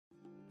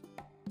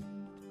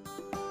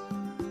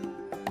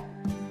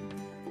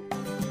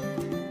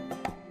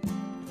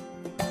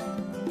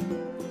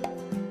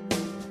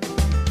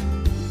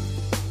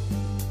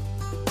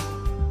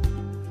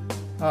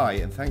Hi,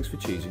 and thanks for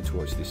choosing to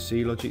watch this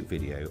Seelogic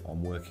video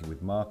on working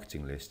with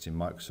marketing lists in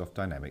Microsoft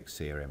Dynamics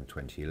CRM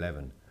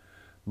 2011.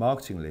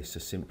 Marketing lists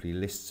are simply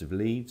lists of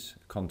leads,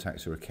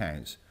 contacts or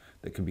accounts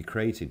that can be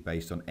created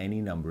based on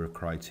any number of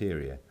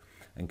criteria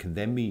and can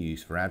then be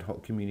used for ad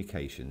hoc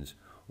communications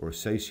or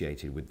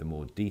associated with the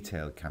more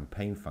detailed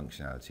campaign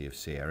functionality of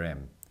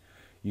CRM.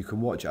 You can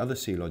watch other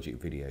Seelogic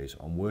videos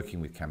on working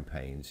with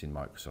campaigns in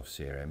Microsoft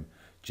CRM.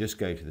 Just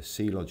go to the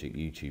Seelogic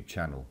YouTube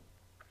channel.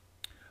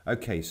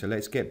 Okay, so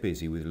let's get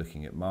busy with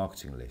looking at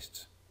marketing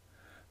lists.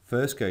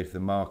 First, go to the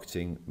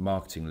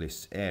marketing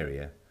lists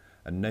area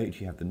and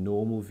note you have the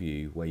normal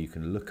view where you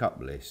can look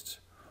up lists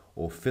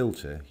or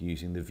filter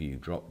using the view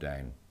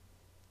drop-down.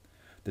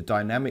 The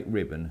dynamic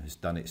ribbon has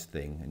done its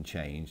thing and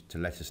changed to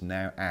let us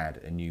now add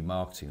a new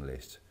marketing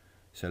list.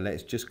 So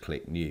let's just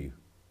click New.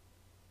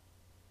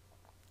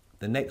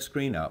 The next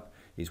screen up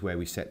is where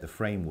we set the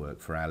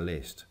framework for our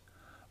list.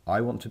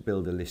 I want to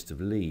build a list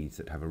of leads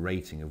that have a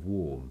rating of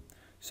warm.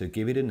 So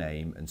give it a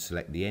name and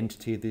select the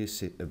entity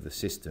of the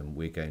system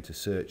we're going to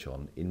search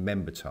on in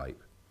member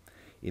type,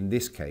 in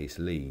this case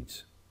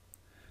leads.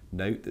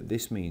 Note that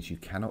this means you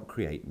cannot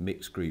create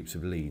mixed groups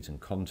of leads and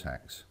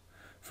contacts.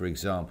 For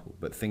example,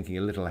 but thinking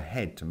a little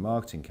ahead to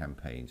marketing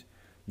campaigns,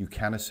 you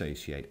can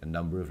associate a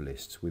number of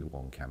lists with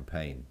one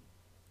campaign.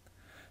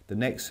 The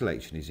next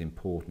selection is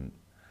important.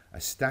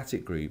 A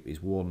static group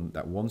is one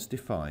that once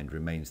defined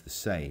remains the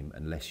same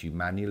unless you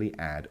manually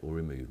add or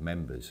remove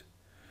members.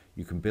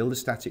 You can build a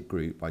static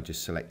group by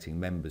just selecting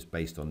members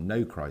based on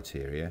no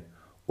criteria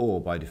or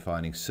by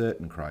defining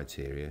certain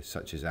criteria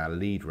such as our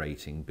lead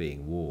rating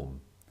being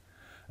warm.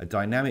 A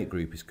dynamic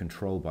group is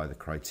controlled by the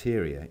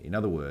criteria. In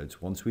other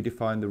words, once we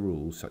define the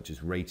rules such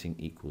as rating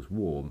equals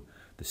warm,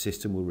 the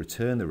system will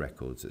return the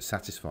records that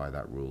satisfy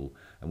that rule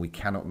and we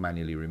cannot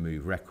manually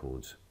remove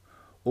records.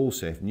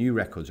 Also, if new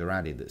records are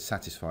added that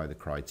satisfy the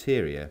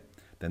criteria,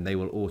 then they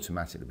will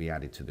automatically be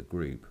added to the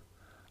group.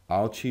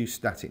 I'll choose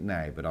static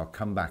now, but I'll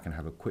come back and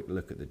have a quick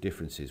look at the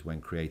differences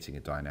when creating a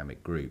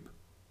dynamic group.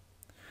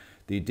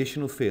 The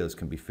additional fields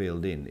can be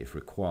filled in if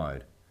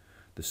required.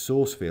 The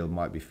source field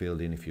might be filled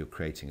in if you're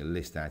creating a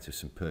list out of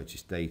some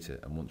purchase data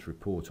and want to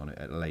report on it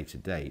at a later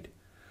date,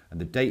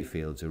 and the date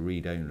fields are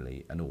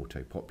read-only and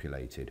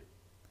auto-populated.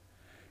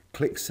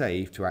 Click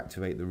Save to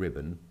activate the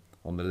ribbon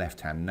on the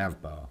left-hand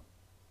navbar.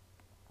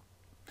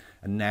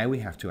 And now we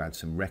have to add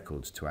some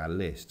records to our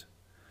list.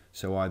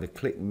 So either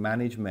click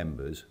Manage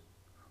Members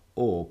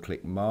or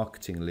click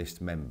Marketing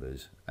List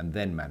Members and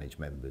then Manage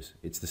Members.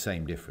 It's the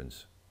same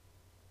difference.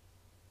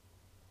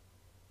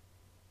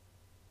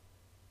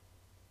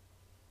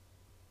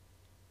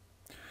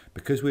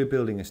 Because we're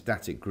building a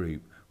static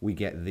group, we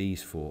get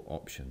these four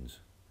options.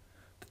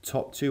 The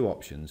top two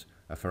options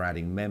are for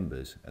adding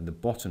members and the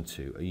bottom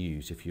two are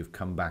used if you've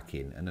come back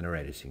in and are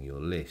editing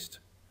your list.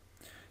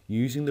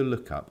 Using the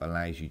lookup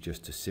allows you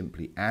just to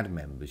simply add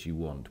members you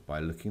want by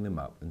looking them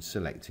up and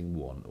selecting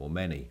one or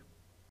many.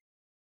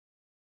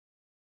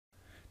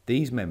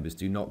 These members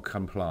do not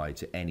comply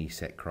to any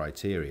set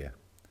criteria.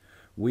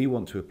 We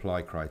want to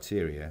apply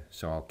criteria,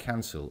 so I'll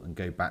cancel and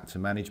go back to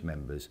Manage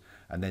Members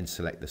and then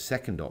select the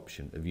second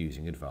option of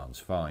using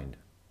Advanced Find.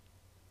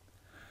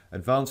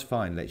 Advanced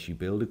Find lets you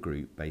build a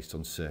group based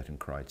on certain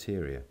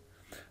criteria,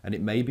 and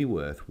it may be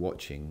worth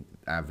watching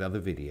our other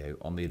video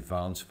on the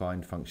Advanced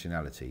Find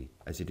functionality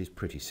as it is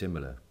pretty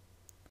similar.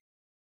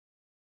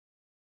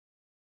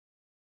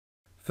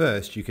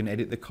 First, you can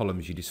edit the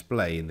columns you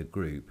display in the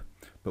group,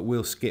 but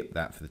we'll skip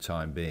that for the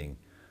time being.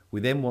 We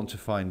then want to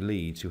find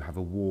leads who have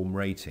a warm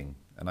rating,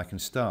 and I can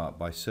start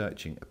by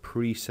searching a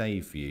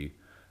pre-save view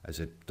as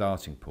a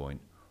starting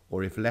point,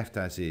 or if left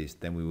as is,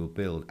 then we will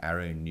build our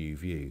own new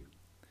view.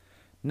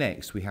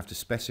 Next, we have to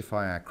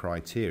specify our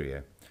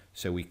criteria,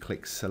 so we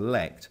click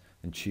Select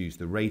and choose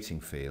the rating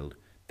field,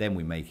 then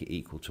we make it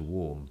equal to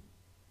warm.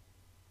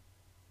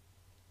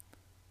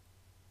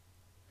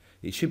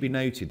 It should be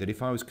noted that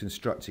if I was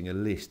constructing a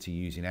list to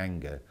use in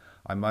anger,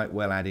 I might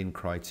well add in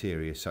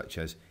criteria such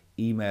as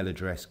email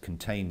address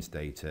contains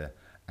data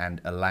and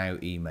allow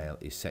email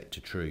is set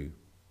to true.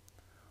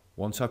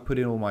 Once I've put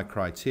in all my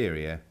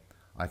criteria,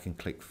 I can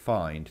click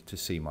Find to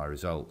see my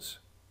results.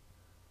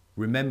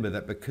 Remember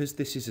that because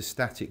this is a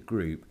static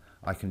group,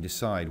 I can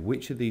decide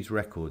which of these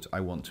records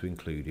I want to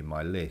include in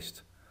my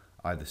list,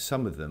 either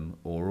some of them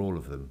or all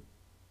of them.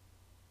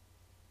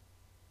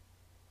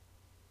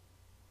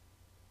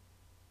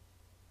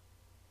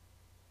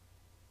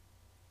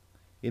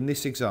 In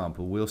this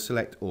example, we'll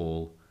select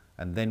all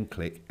and then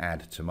click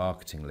Add to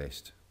Marketing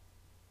List.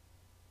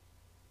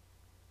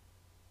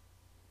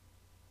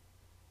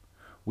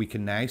 We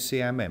can now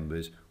see our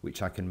members,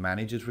 which I can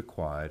manage as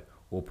required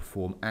or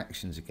perform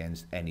actions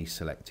against any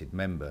selected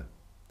member.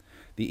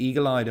 The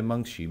eagle-eyed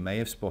amongst you may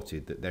have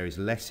spotted that there is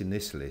less in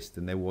this list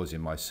than there was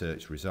in my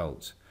search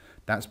results.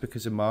 That's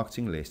because a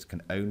marketing list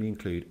can only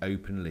include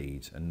open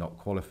leads and not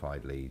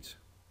qualified leads.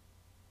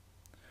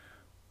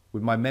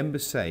 With my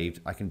members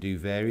saved, I can do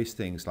various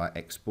things like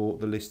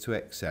export the list to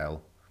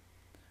Excel,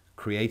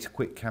 create a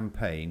quick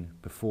campaign,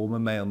 perform a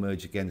mail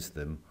merge against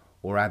them,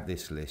 or add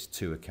this list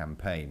to a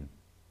campaign.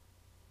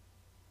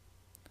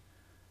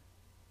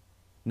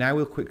 Now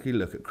we'll quickly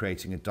look at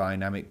creating a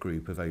dynamic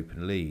group of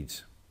open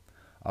leads.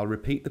 I'll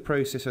repeat the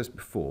process as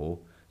before,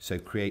 so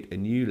create a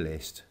new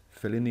list,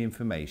 fill in the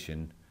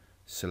information,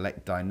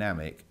 select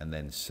Dynamic and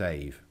then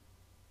Save.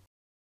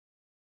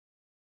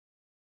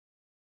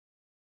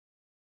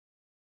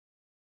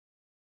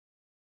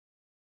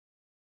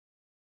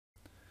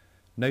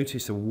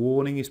 Notice a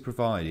warning is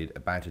provided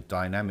about a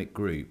dynamic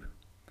group,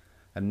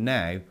 and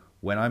now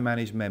when I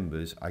manage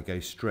members I go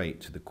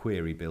straight to the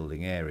query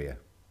building area.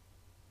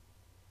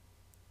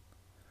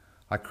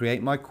 I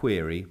create my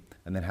query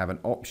and then have an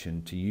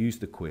option to use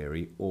the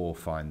query or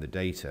find the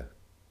data.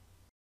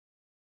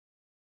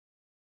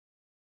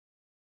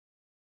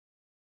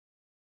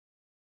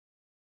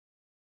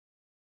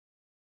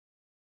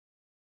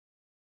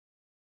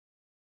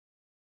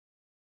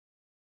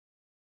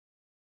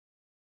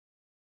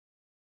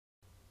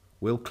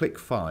 We'll click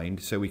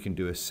Find so we can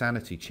do a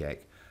sanity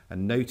check,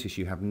 and notice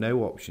you have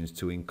no options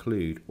to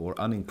include or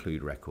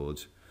uninclude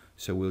records,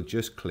 so we'll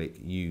just click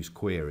Use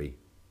Query.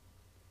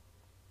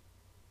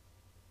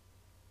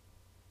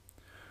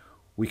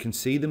 We can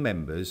see the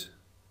members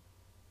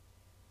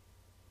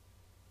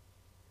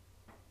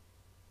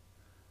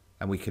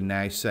and we can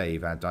now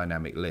save our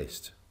dynamic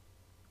list.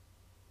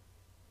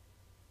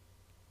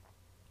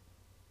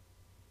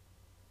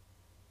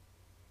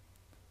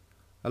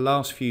 A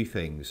last few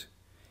things.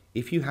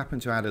 If you happen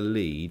to add a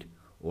lead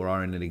or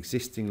are in an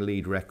existing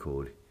lead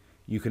record,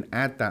 you can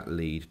add that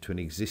lead to an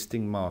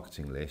existing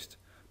marketing list,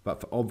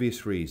 but for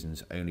obvious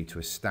reasons only to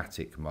a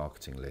static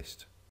marketing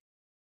list.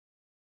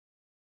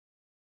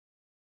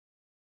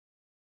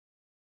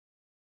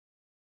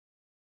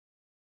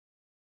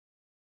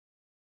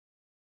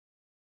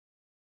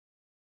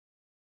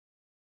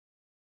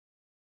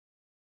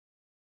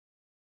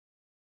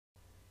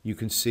 You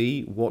can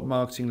see what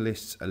marketing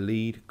lists a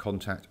lead,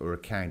 contact or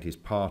account is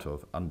part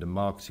of under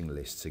marketing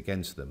lists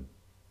against them.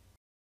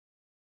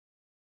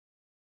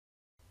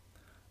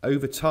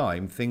 Over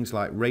time, things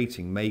like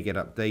rating may get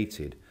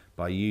updated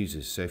by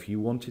users, so if you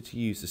wanted to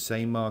use the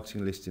same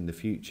marketing list in the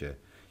future,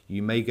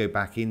 you may go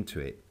back into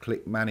it,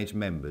 click Manage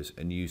Members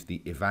and use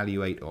the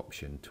Evaluate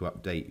option to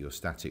update your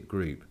static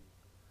group.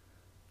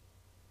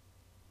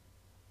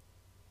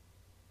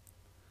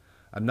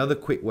 Another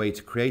quick way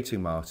to create a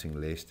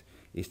marketing list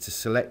is to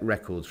select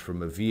records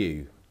from a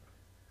view,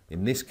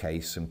 in this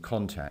case some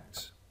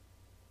contacts.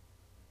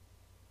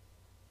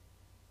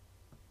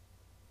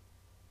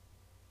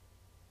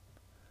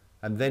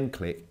 And then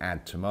click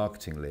Add to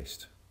Marketing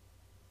List.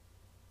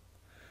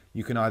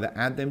 You can either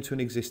add them to an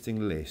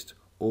existing list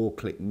or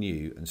click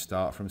New and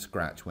start from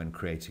scratch when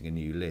creating a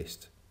new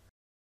list.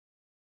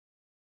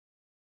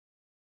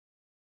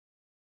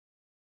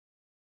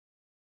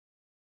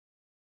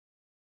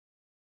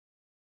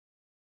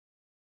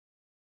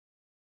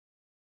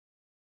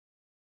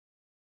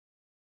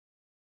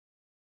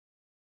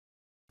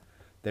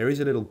 There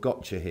is a little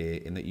gotcha here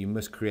in that you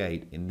must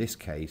create, in this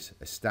case,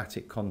 a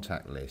static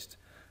contact list,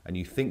 and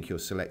you think your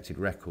selected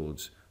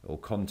records or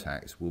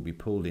contacts will be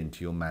pulled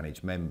into your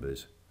Manage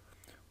Members.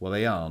 Well,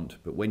 they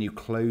aren't, but when you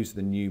close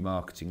the New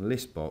Marketing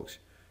List box,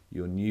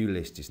 your new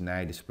list is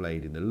now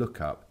displayed in the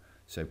lookup,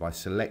 so by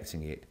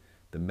selecting it,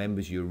 the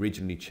members you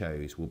originally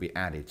chose will be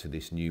added to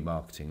this new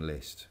marketing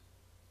list.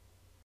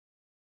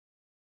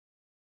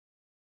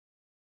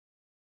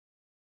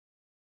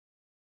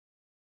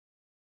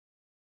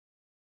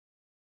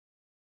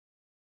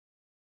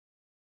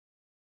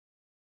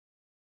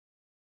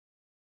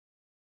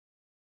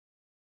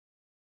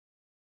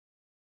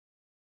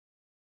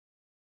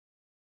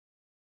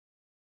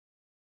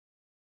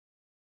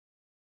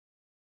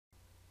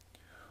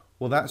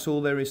 Well, that's all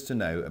there is to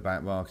know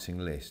about marketing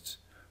lists.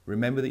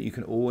 Remember that you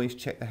can always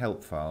check the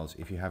help files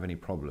if you have any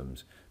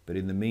problems, but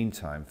in the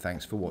meantime,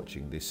 thanks for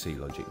watching this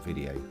Seelogic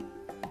video.